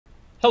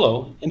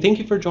Hello, and thank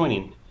you for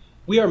joining.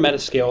 We are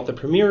MetaScale, the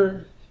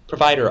premier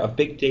provider of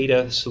big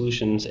data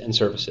solutions and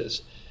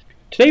services.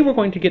 Today we're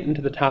going to get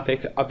into the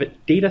topic of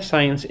data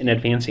science and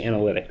advanced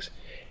analytics.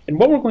 And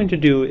what we're going to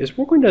do is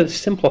we're going to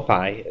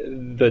simplify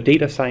the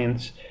data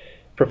science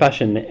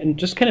profession and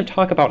just kind of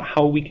talk about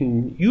how we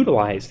can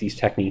utilize these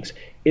techniques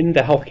in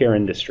the healthcare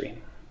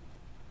industry.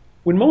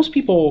 When most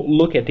people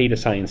look at data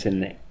science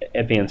and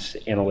advanced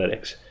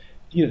analytics,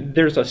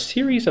 there's a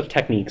series of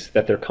techniques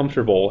that they're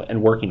comfortable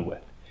and working with.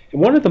 And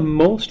one of the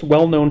most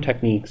well-known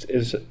techniques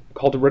is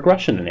called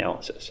regression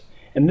analysis.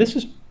 And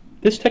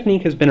this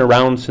technique has been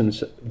around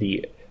since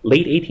the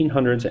late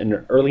 1800s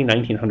and early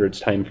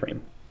 1900s time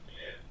frame.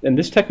 And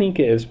this technique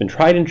has been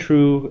tried and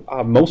true.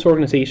 Most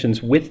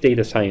organizations with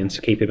data science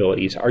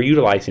capabilities are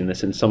utilizing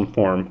this in some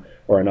form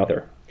or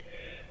another.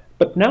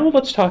 But now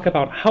let's talk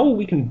about how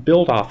we can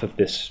build off of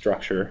this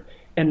structure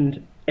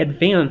and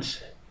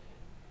advance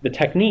the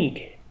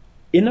technique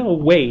in a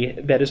way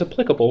that is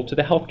applicable to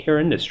the healthcare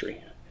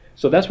industry.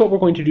 So that's what we're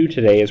going to do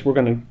today, is we're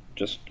going to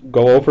just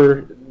go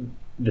over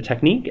the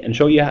technique and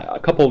show you a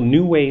couple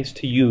new ways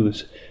to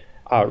use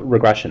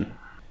regression.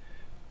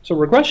 So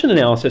regression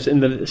analysis in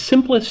the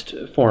simplest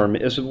form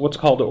is what's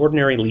called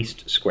ordinary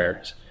least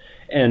squares.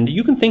 And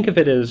you can think of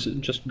it as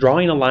just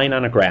drawing a line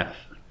on a graph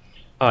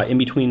in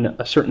between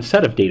a certain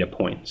set of data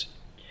points.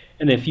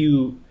 And if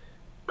you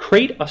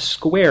create a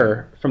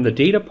square from the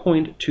data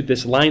point to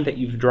this line that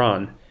you've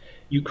drawn,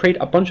 you create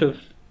a bunch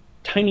of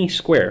tiny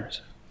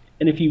squares.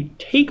 And if you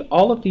take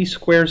all of these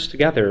squares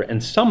together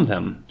and sum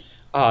them,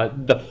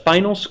 the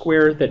final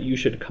square that you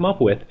should come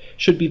up with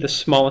should be the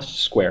smallest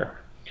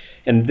square.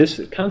 And this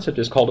concept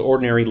is called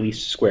ordinary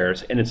least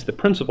squares, and it's the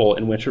principle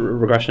in which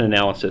regression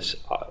analysis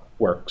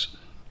works.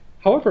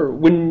 However,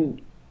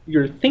 when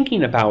you're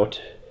thinking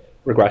about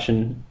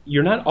regression,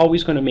 you're not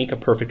always going to make a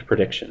perfect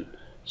prediction.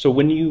 So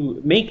when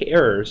you make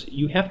errors,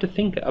 you have to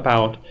think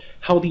about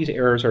how these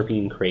errors are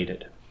being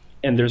created.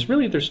 And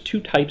there's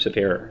two types of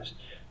errors.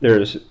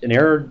 There's an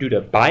error due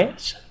to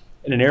bias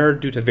and an error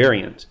due to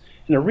variance.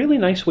 And a really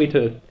nice way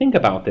to think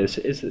about this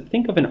is to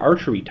think of an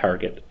archery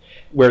target,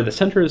 where the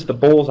center is the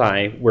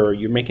bullseye, where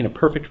you're making a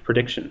perfect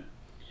prediction.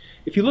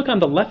 If you look on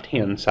the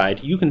left-hand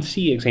side, you can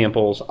see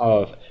examples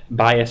of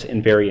bias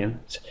and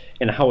variance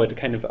and how it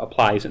kind of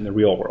applies in the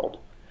real world.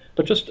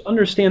 But just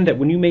understand that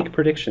when you make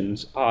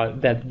predictions,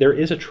 that there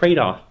is a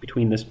trade-off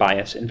between this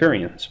bias and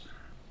variance.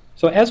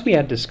 So as we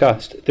had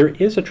discussed, there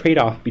is a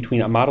trade-off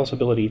between a model's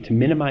ability to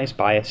minimize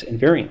bias and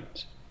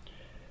variance.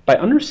 By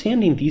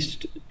understanding these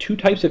two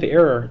types of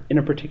error in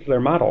a particular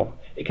model,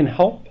 it can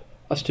help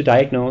us to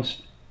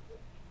diagnose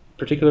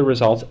particular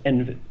results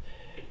and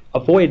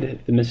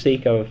avoid the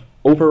mistake of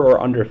over or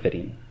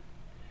underfitting.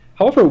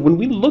 However, when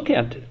we look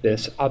at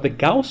this, the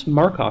Gauss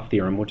Markov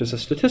theorem, which is a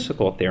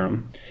statistical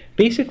theorem,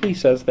 basically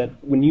says that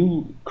when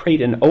you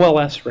create an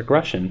OLS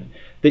regression,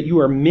 that you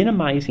are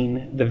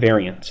minimizing the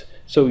variance.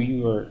 So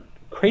you are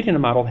creating a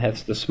model that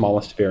has the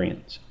smallest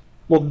variance.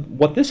 Well,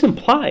 what this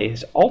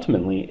implies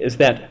ultimately is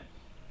that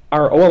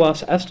our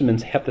OLS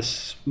estimates have the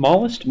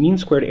smallest mean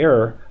squared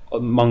error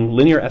among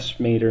linear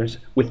estimators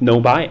with no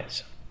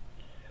bias.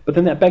 But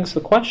then that begs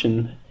the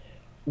question,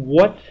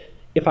 what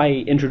if I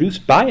introduce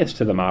bias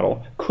to the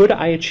model? Could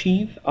I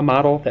achieve a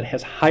model that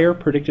has higher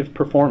predictive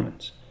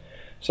performance?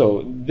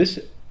 So this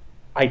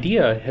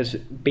idea has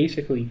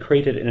basically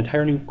created an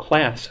entire new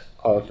class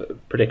of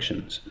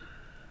predictions.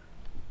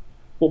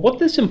 Well, what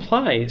this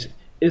implies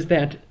is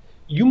that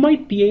you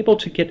might be able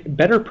to get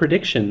better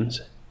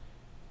predictions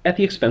at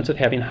the expense of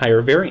having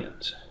higher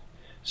variance.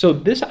 So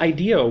this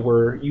idea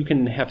where you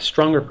can have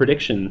stronger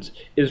predictions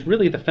is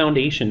really the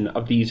foundation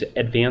of these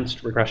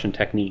advanced regression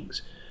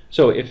techniques.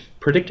 So if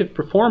predictive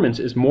performance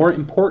is more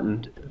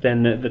important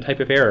than the type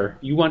of error,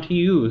 you want to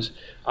use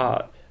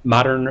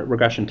modern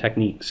regression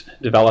techniques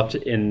developed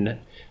in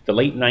the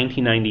late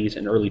 1990s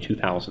and early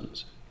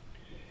 2000s.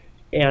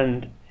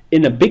 And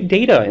in a big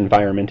data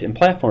environment and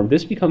platform,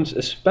 this becomes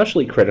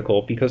especially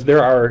critical because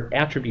there are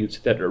attributes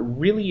that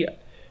really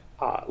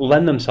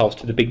lend themselves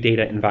to the big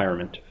data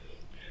environment.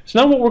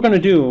 So now what we're going to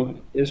do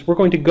is we're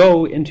going to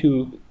go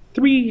into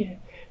three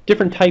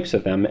different types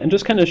of them and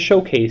just kind of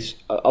showcase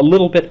a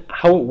little bit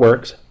how it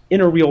works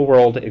in a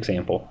real-world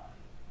example.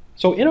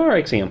 So in our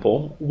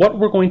example, what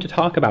we're going to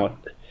talk about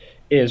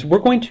is we're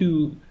going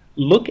to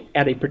look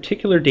at a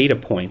particular data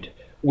point,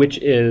 which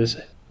is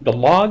the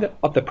log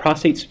of the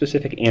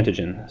prostate-specific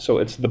antigen. So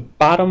it's the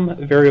bottom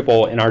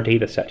variable in our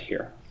data set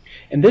here.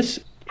 And this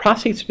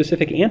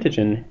prostate-specific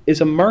antigen is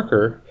a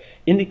marker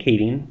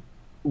indicating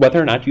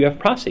whether or not you have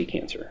prostate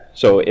cancer.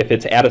 So if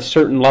it's at a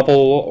certain level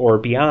or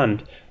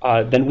beyond,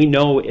 then we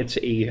know it's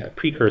a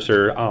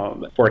precursor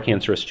for a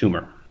cancerous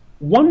tumor.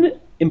 One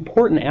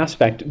important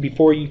aspect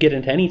before you get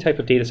into any type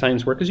of data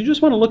science work is you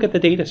just want to look at the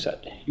data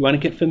set. You want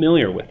to get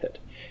familiar with it.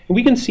 And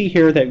we can see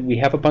here that we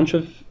have a bunch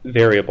of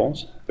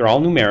variables. They're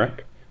all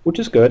numeric, which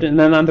is good. And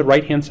then on the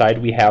right-hand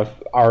side, we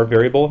have our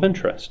variable of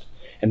interest.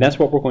 And that's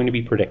what we're going to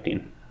be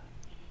predicting.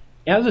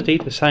 As a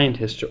data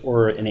scientist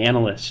or an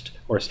analyst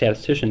or a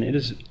statistician, it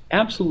is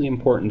absolutely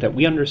important that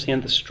we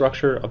understand the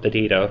structure of the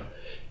data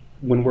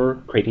when we're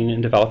creating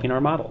and developing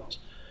our models.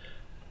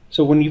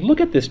 So when you look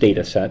at this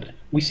data set,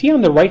 we see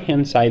on the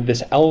right-hand side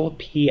this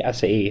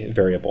LPSA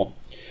variable,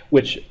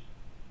 which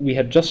we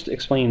had just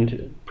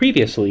explained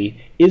previously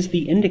is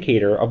the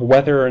indicator of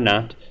whether or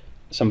not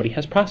somebody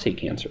has prostate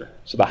cancer.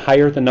 So the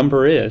higher the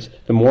number is,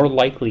 the more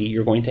likely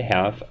you're going to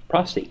have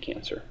prostate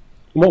cancer.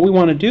 And what we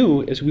want to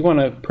do is we want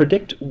to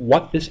predict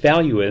what this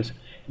value is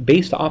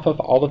based off of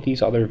all of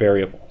these other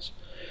variables.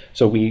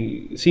 So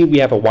we see we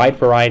have a wide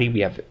variety. We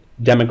have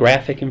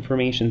demographic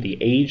information, the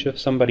age of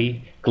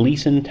somebody,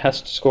 Gleason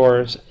test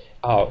scores,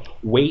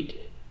 weight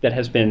that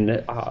has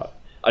been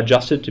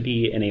adjusted to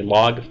be in a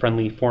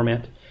log-friendly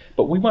format.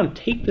 But we want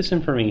to take this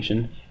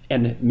information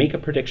and make a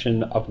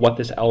prediction of what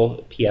this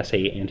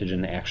LPSA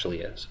antigen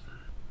actually is.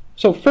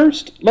 So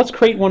first, let's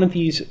create one of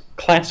these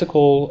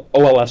classical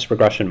OLS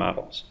regression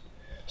models.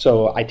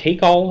 So I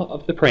take all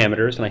of the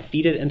parameters and I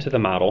feed it into the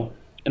model,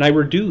 and I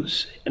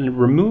reduce and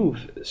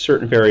remove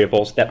certain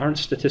variables that aren't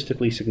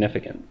statistically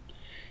significant.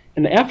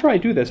 And after I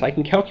do this, I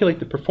can calculate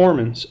the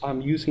performance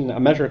using a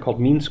measure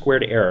called mean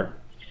squared error.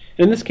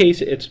 And in this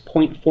case, it's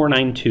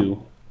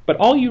 0.492. But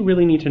all you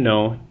really need to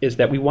know is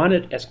that we want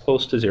it as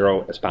close to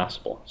 0 as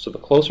possible. So the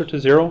closer to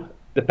 0,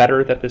 the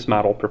better that this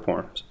model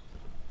performs.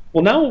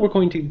 Well, now we're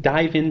going to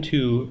dive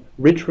into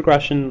ridge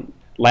regression,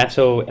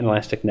 lasso, and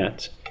elastic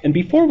nets. And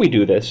before we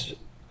do this,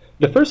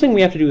 the first thing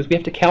we have to do is we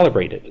have to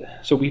calibrate it.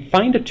 So we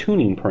find a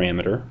tuning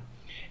parameter,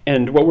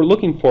 and what we're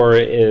looking for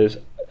is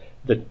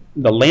the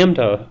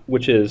lambda,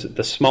 which is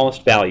the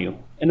smallest value.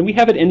 And we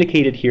have it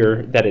indicated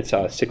here that it's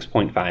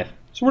 6.5.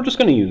 So we're just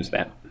going to use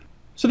that.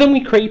 So then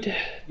we create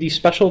these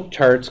special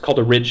charts called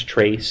a ridge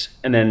trace,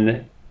 and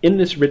then in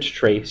this ridge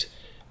trace,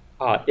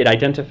 it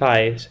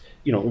identifies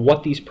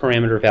what these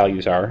parameter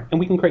values are, and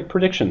we can create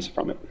predictions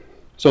from it.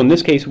 So in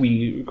this case,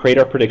 we create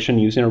our prediction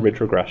using a ridge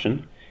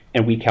regression,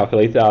 and we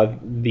calculate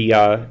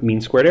the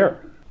mean squared error.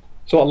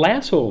 So a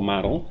lasso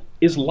model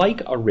is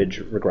like a ridge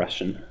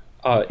regression,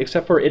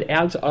 except for it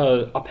adds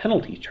a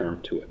penalty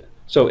term to it.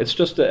 So it's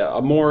just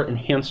a more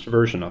enhanced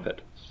version of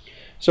it.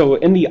 So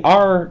in the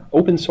R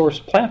open source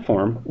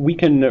platform, we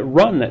can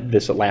run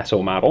this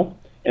lasso model,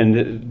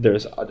 and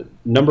there's a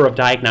number of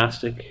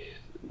diagnostic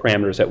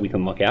parameters that we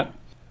can look at.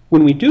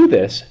 When we do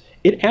this,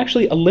 it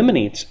actually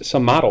eliminates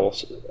some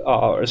models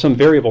or some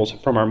variables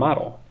from our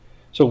model.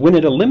 So when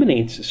it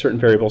eliminates certain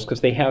variables because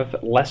they have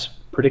less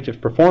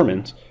predictive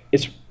performance,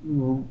 it's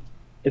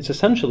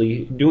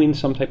essentially doing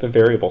some type of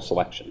variable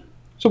selection.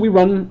 So we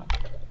run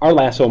our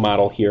lasso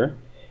model here,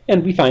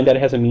 and we find that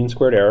it has a mean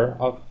squared error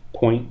of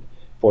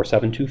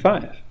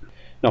 0.4725.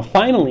 Now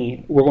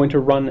finally, we're going to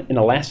run an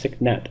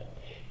elastic net.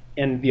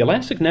 And the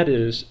elastic net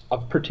is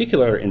of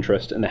particular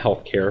interest in the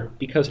healthcare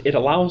because it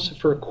allows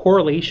for a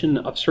correlation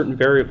of certain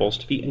variables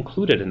to be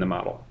included in the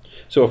model.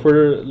 So if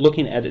we're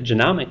looking at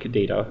genomic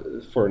data,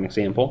 for an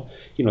example,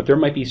 there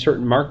might be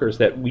certain markers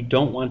that we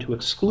don't want to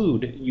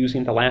exclude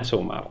using the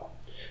lasso model.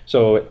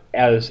 So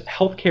as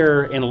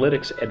healthcare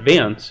analytics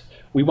advance,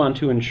 we want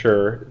to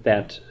ensure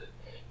that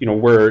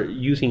we're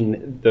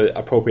using the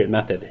appropriate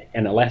method,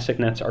 and elastic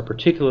nets are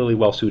particularly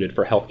well suited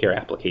for healthcare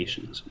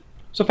applications.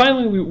 So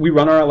finally, we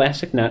run our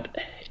elastic net,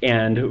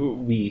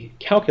 and we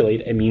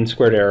calculate a mean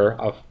squared error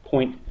of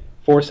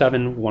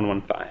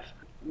 0.47115.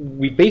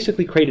 We've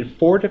basically created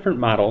 4 different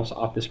models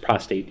off this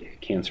prostate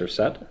cancer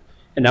set,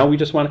 and now we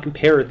just want to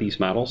compare these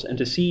models and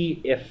to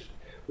see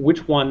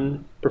which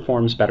one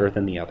performs better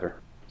than the other.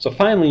 So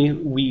finally,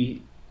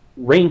 we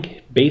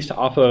rank based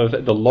off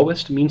of the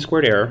lowest mean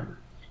squared error,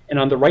 and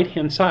on the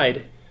right-hand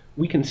side,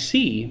 we can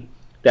see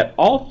that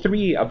all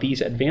 3 of these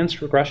advanced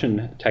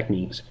regression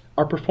techniques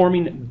are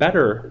performing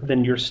better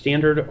than your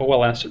standard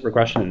OLS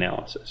regression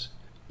analysis.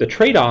 The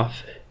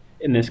trade-off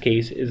in this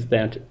case is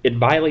that it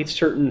violates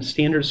certain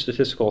standard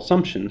statistical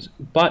assumptions,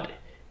 but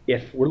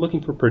if we're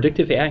looking for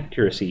predictive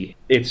accuracy,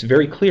 it's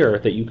very clear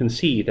that you can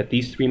see that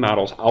these 3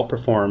 models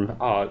outperform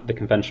the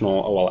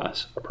conventional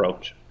OLS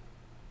approach.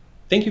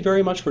 Thank you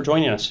very much for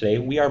joining us today.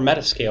 We are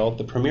MetaScale,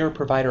 the premier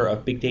provider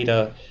of big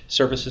data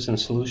services and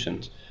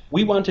solutions.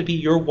 We want to be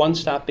your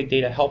one-stop big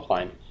data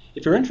helpline.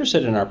 If you're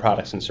interested in our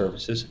products and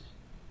services,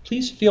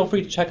 please feel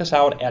free to check us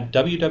out at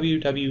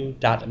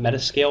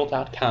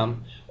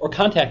www.metascale.com or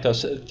contact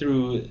us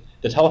through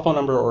the telephone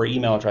number or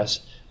email address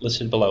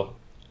listed below.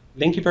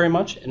 Thank you very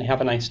much and have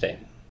a nice day.